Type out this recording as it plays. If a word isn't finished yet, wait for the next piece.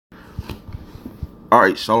All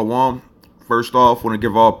right, Shalom. First off, want to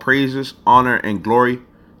give all praises, honor, and glory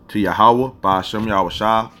to Yahweh, by Hashem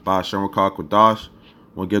Yahushua, by Hashem Rakak Quadash.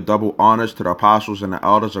 Want to give double honors to the apostles and the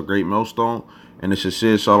elders of Great Millstone, and the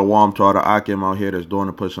sincere Shalom to all the Akim out here that's doing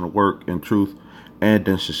and pushing the work in truth and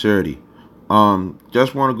in sincerity.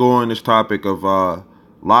 Just want to go on this topic of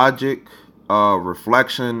logic,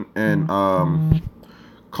 reflection, and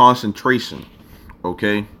concentration.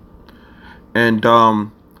 Okay,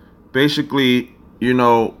 and basically, you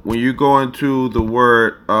know, when you go into the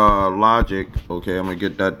word logic, okay, I'm gonna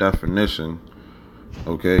get that definition.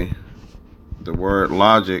 Okay, the word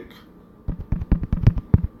logic,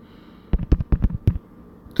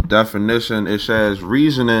 the definition, it says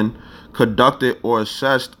reasoning conducted or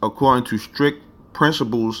assessed according to strict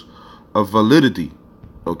principles of validity.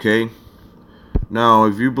 Okay, now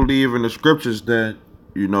if you believe in the scriptures, then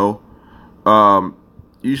you know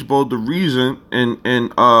you're supposed to reason and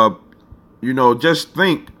you know, just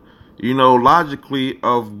think, you know, logically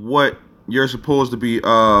of what you're supposed to be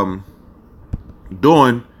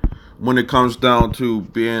doing when it comes down to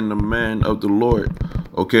being the man of the Lord.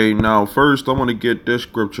 Okay, now first I want to get this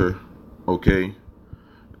scripture, okay,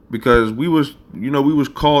 because we was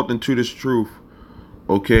called into this truth,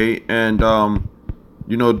 okay, and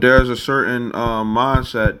you know, there's a certain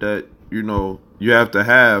mindset that you know you have to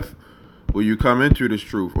have when you come into this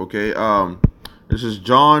truth. Okay, this is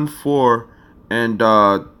John 4 and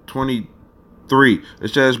 23. It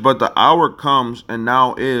says, "But the hour comes, and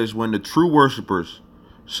now is, when the true worshipers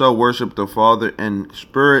shall worship the Father in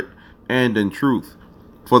spirit and in truth.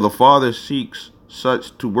 For the Father seeks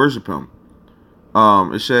such to worship him."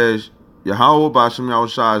 It says, Yahweh B'Shem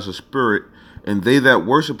Yahushua is a spirit, and they that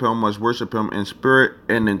worship him must worship him in spirit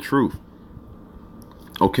and in truth.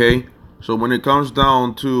 Okay, so when it comes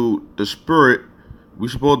down to the spirit, we're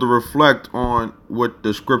supposed to reflect on what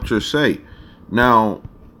the scriptures say. Now,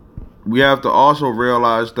 we have to also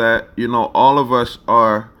realize that, you know, all of us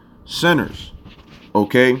are sinners.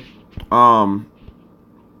 Okay?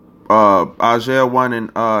 Isaiah 1 and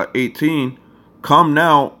 18, "Come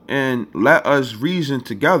now and let us reason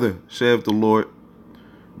together, saith the Lord.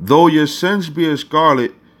 Though your sins be as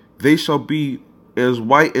scarlet, they shall be as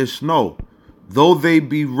white as snow. Though they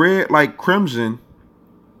be red like crimson,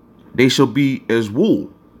 they shall be as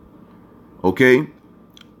wool." Okay?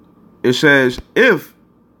 It says, "If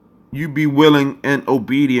you be willing and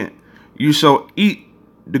obedient, you shall eat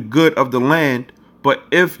the good of the land. But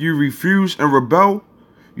if you refuse and rebel,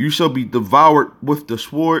 you shall be devoured with the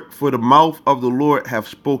sword, for the mouth of the Lord hath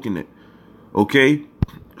spoken it." Okay?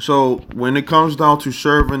 So when it comes down to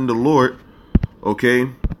serving the Lord, okay,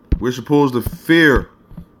 we're supposed to fear,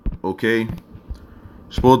 okay?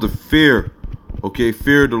 Supposed to fear, okay?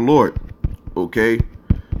 Fear the Lord, okay?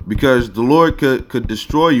 Because the Lord could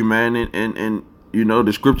destroy you, man, and you know,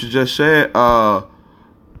 the scripture just said,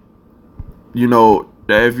 you know,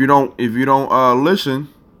 that if you don't listen,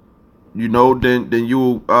 you know, then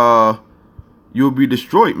you'll be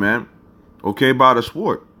destroyed, man. Okay, by the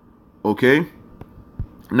sword. Okay.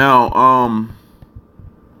 Now, I'm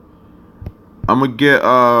gonna get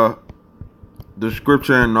the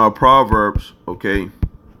scripture in Proverbs. Okay.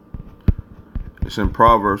 It's in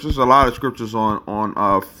Proverbs. There's a lot of scriptures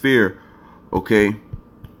on fear. Okay.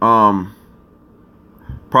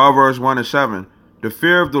 Proverbs 1 and 7. "The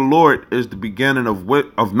fear of the Lord is the beginning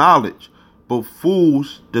of knowledge, but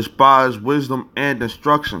fools despise wisdom and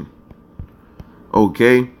instruction."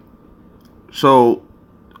 Okay. So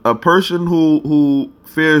a person who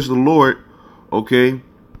fears the Lord, okay,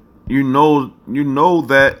 you know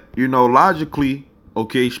that, you know, logically,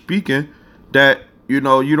 okay, speaking, that, you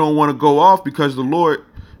know, you don't want to go off because the Lord,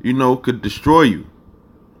 you know, could destroy you.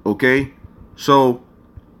 Okay? So,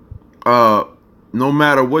 no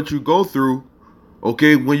matter what you go through,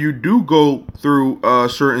 okay, when you do go through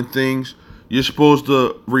certain things, you're supposed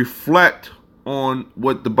to reflect on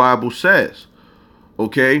what the Bible says.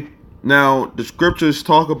 Okay? Now, the scriptures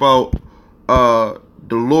talk about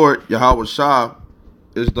the Lord, Yahweh Shah,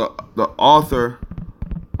 is the author,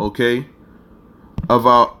 okay, of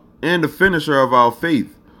our, and the finisher of our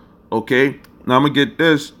faith. Okay, now I'm gonna get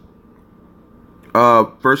this.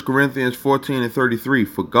 1 Corinthians 14 and 33.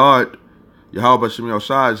 "For God, Yahweh B'Shem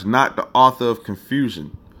Yahushua, is not the author of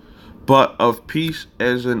confusion, but of peace,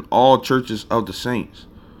 as in all churches of the saints."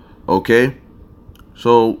 Okay,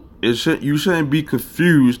 so you shouldn't be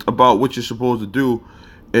confused about what you're supposed to do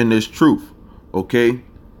in this truth. Okay,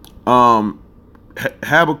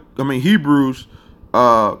 Hebrews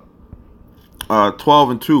 12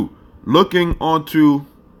 and 2. "Looking onto,"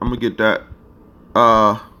 I'm gonna get that.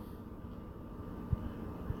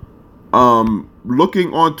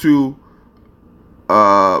 Looking onto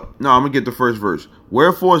no, I'm gonna get the first verse.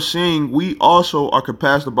 Wherefore, seeing we also are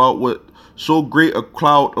compassed about with so great a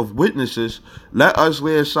cloud of witnesses, let us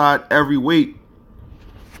lay aside every weight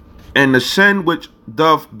and the sin which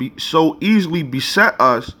doth so easily beset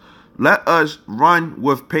us. Let us run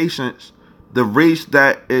with patience the race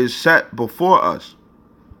that is set before us.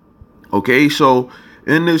 Okay, so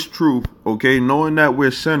in this truth, okay, knowing that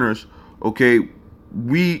we're sinners, okay,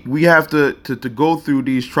 we have to go through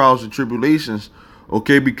these trials and tribulations,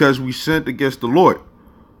 okay, because we sinned against the Lord,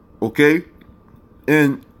 okay,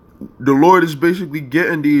 and the Lord is basically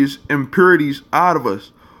getting these impurities out of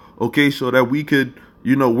us, okay, so that we could,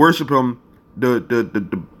 worship Him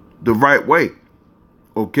the right way,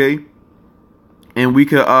 okay, and we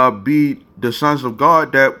could be the sons of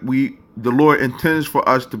God that the Lord intends for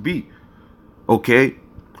us to be, okay.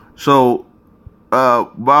 So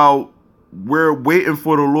while we're waiting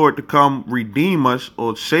for the Lord to come redeem us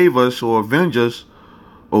or save us or avenge us,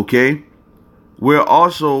 okay, we're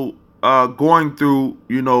also going through,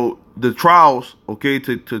 the trials, okay,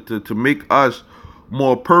 to make us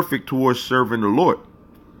more perfect towards serving the Lord,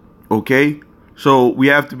 okay. So we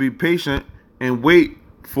have to be patient and wait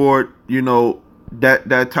for,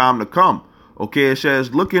 that time to come, okay. It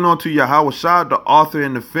says, looking unto Yahweh, the author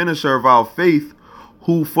and the finisher of our faith,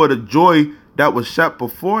 who for the joy that was set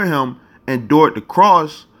before him endured the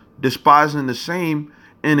cross, despising the same,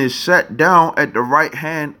 and is set down at the right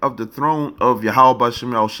hand of the throne of Yahweh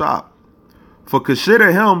Bashem Yahshua. For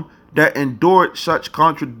consider him that endured such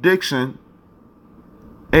contradiction.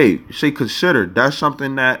 Hey, say consider. That's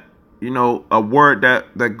something that, a word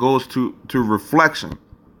that goes to reflection.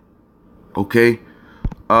 Okay.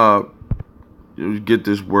 You get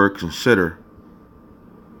this word consider.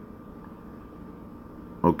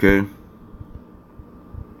 Okay.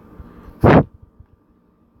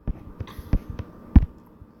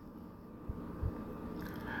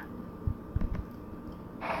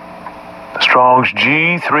 Strong's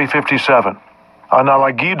G357.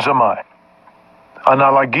 Analagid zamai.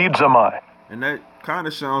 And that kind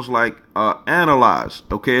of sounds like analyze.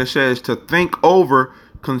 Okay, it says to think over,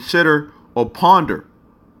 consider, or ponder.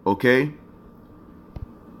 Okay.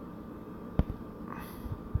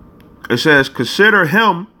 It says consider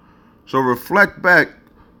him, so reflect back,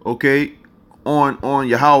 okay, on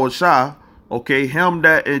Yahweh Shah, okay, him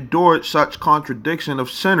that endured such contradiction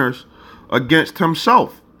of sinners against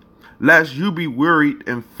himself, lest you be wearied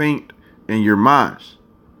and faint in your minds.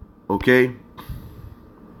 Okay.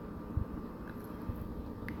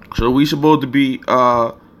 So we supposed to be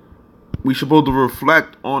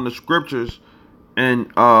reflect on the scriptures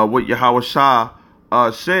and what Yahweh Shah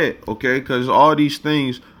said, okay, because all these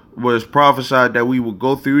things was prophesied that we would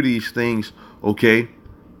go through these things, okay,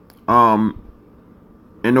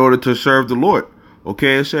 in order to serve the Lord.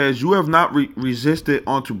 Okay, it says, you have not resisted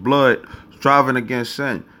unto blood, striving against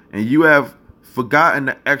sin, and you have forgotten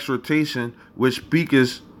the exhortation which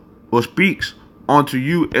speaks unto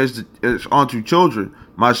you as unto children.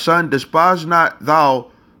 My son, despise not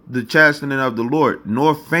thou the chastening of the Lord,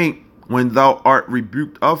 nor faint when thou art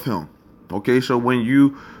rebuked of him. Okay, so when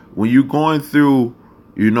you going through,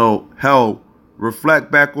 hell,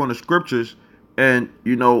 reflect back on the scriptures and,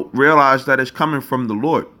 realize that it's coming from the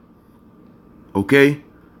Lord. Okay,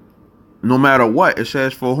 no matter what, it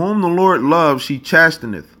says, for whom the Lord loves, he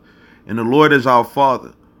chasteneth, and the Lord is our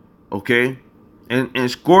Father. Okay,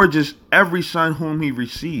 and scourges every son whom he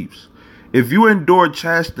receives. If you endure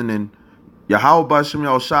chastening, Yahweh Bashem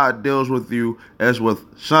Yahshua deals with you as with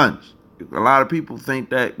sons. A lot of people think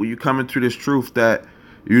that when you come into this truth that,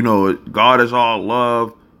 God is all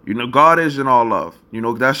love. God isn't all love.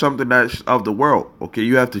 That's something that's of the world. Okay,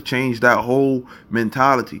 you have to change that whole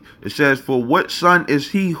mentality. It says, for what son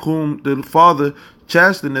is he whom the Father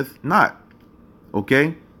chasteneth not?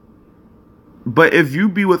 Okay. But if you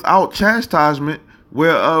be without chastisement,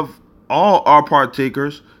 whereof all are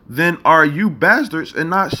partakers, then are you bastards and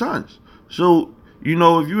not sons. So, if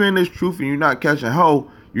you're in this truth and you're not catching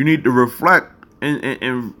hell, you need to reflect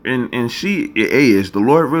and see, hey, is the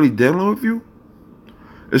Lord really dealing with you?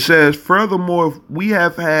 It says, furthermore, we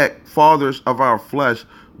have had fathers of our flesh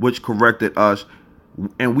which corrected us,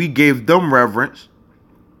 and we gave them reverence.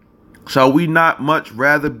 Shall we not much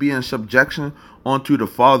rather be in subjection unto the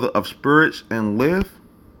Father of spirits and live?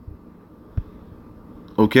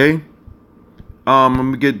 Okay. Let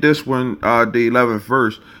me get this one, the 11th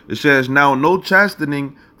verse. It says, now no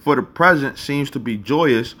chastening for the present seems to be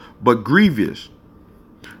joyous, but grievous.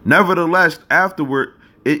 Nevertheless, afterward,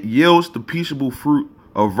 it yields the peaceable fruit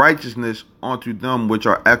of righteousness unto them which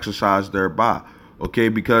are exercised thereby. Okay,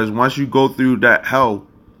 because once you go through that hell,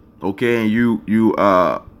 okay, and you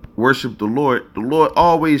worship the Lord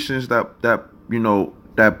always sends that you know,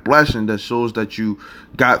 that blessing that shows that you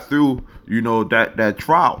got through, you know, that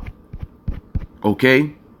trial.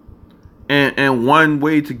 Okay? And one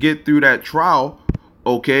way to get through that trial,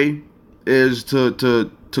 okay, is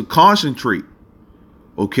to concentrate.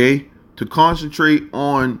 Okay? To concentrate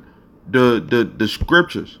on the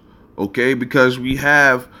scriptures. Okay? Because we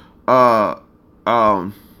have a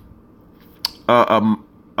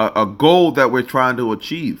goal that we're trying to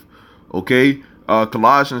achieve. Okay?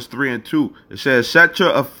 Colossians 3:2. It says, set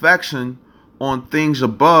your affection on things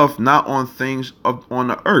above, not on things on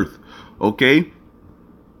the earth. Okay?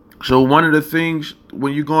 So one of the things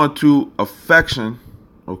when you go into affection,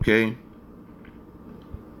 okay,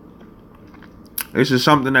 this is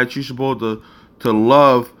something that you're supposed to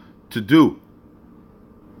love to do.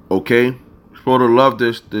 Okay? You're supposed to love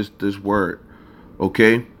this word.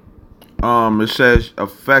 Okay? It says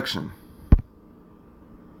affection.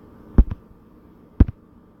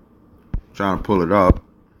 Trying to pull it up.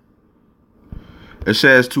 It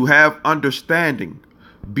says to have understanding,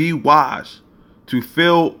 be wise, to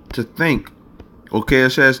feel, to think. Okay, it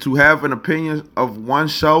says to have an opinion of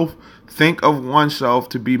oneself, think of oneself,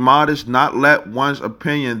 to be modest, not let one's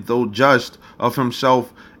opinion, though just, of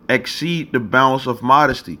himself exceed the bounds of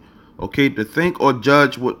modesty. Okay, to think or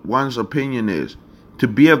judge what one's opinion is. To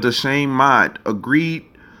be of the same mind, agreed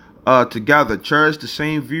together, cherish the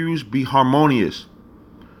same views, be harmonious.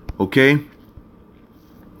 Okay?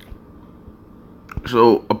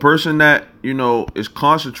 So a person that, you know, is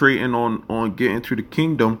concentrating on getting to the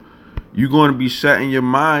kingdom, you're going to be setting your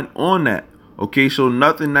mind on that. Okay, so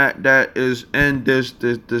nothing that is in this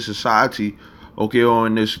society, okay, or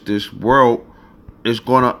in this world is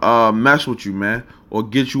gonna mess with you, man, or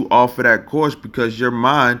get you off of that course, because your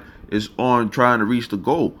mind is on trying to reach the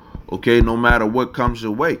goal. Okay, no matter what comes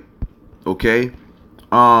your way. Okay,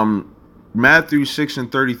 Matthew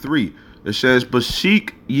 6:33. It says, but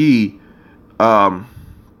seek ye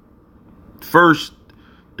first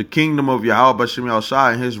the kingdom of Yahweh B'Shem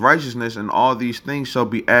Yahshua and his righteousness, and all these things shall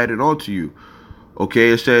be added unto you.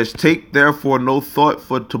 Okay, it says, take therefore no thought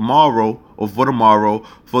for tomorrow, or for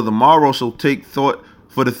the morrow shall take thought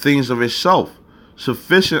for the things of itself.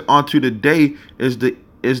 Sufficient unto the day is the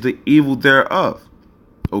evil thereof.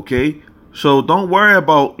 Okay, so don't worry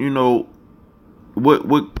about, you know, what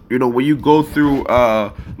you know, when you go through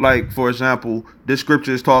like, for example, this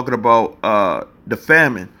scripture is talking about the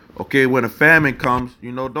famine. Okay, when a famine comes,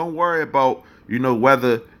 you know, don't worry about, you know,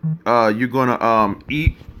 whether you're gonna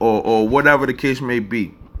eat or whatever the case may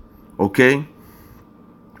be. Okay,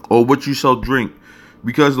 or what you shall drink,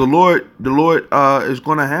 because the Lord is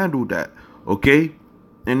gonna handle that. Okay,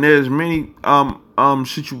 and there's many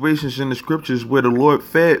situations in the scriptures where the Lord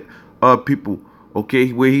fed people.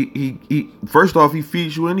 Okay, where he first off, he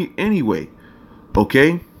feeds you anyway.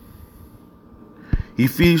 Okay, he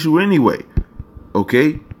feeds you anyway.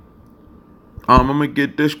 Okay, I'm gonna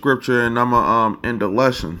get this scripture and I'm gonna end the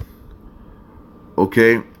lesson.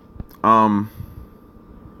 Okay, Psalm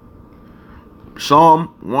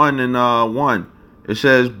 1:1. It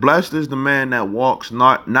says, blessed is the man that walks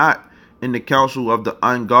not in the counsel of the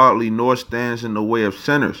ungodly, nor stands in the way of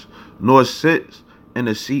sinners, nor sits in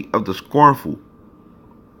the seat of the scornful.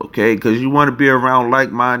 Okay, because you want to be around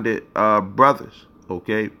like-minded brothers.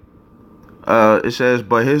 Okay, it says,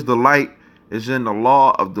 but his delight is in the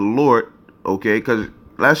law of the Lord. Okay, because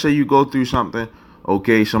let's say you go through something,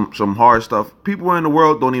 okay, some hard stuff. People in the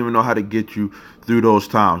world don't even know how to get you through those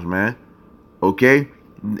times, man. Okay,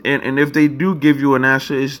 and if they do give you an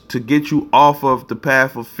answer, it's to get you off of the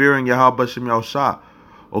path of fearing Yahweh B'Shem Yahshua.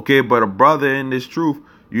 Okay, but a brother in this truth,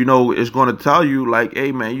 you know, is going to tell you like,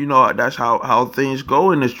 hey, man, you know, that's how things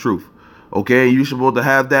go in this truth. Okay, you're supposed to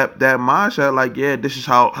have that mindset like, yeah, this is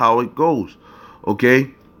how it goes.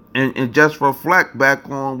 Okay, and just reflect back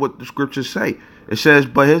on what the scriptures say. It says,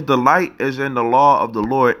 but his delight is in the law of the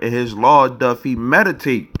Lord, and his law doth he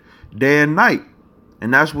meditate day and night.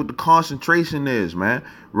 And that's what the concentration is, man.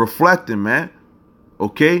 Reflecting, man.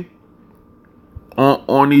 Okay,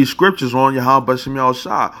 on these scriptures, on Yahweh B'Shem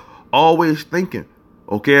Yahshua. Always thinking,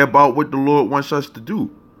 okay, about what the Lord wants us to do.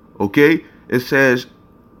 Okay, it says,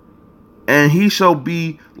 and he shall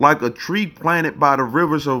be like a tree planted by the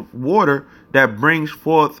rivers of water, that brings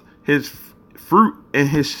forth his fruit in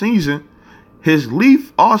his season. His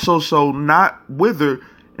leaf also shall not wither,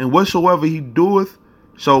 and whatsoever he doeth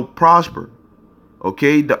shall prosper.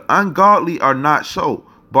 Okay, the ungodly are not so,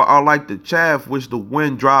 but are like the chaff which the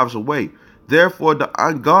wind drives away. Therefore the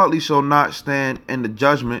ungodly shall not stand in the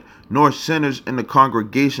judgment, nor sinners in the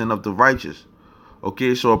congregation of the righteous.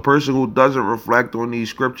 Okay, so a person who doesn't reflect on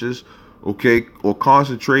these scriptures, okay, or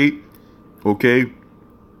concentrate, okay,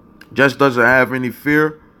 just doesn't have any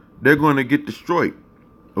fear, they're going to get destroyed,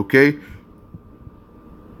 okay?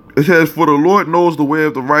 It says, for the Lord knows the way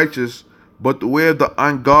of the righteous, but the way of the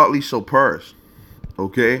ungodly shall perish,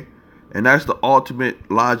 okay? And that's the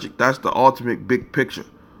ultimate logic. That's the ultimate big picture,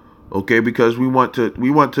 okay? Because we want to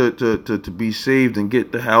be saved and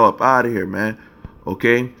get the hell up out of here, man,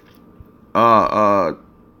 okay?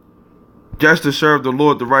 Just to serve the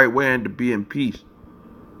Lord the right way and to be in peace,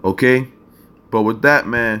 okay? But with that,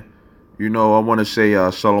 man, I want to say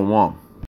shalom.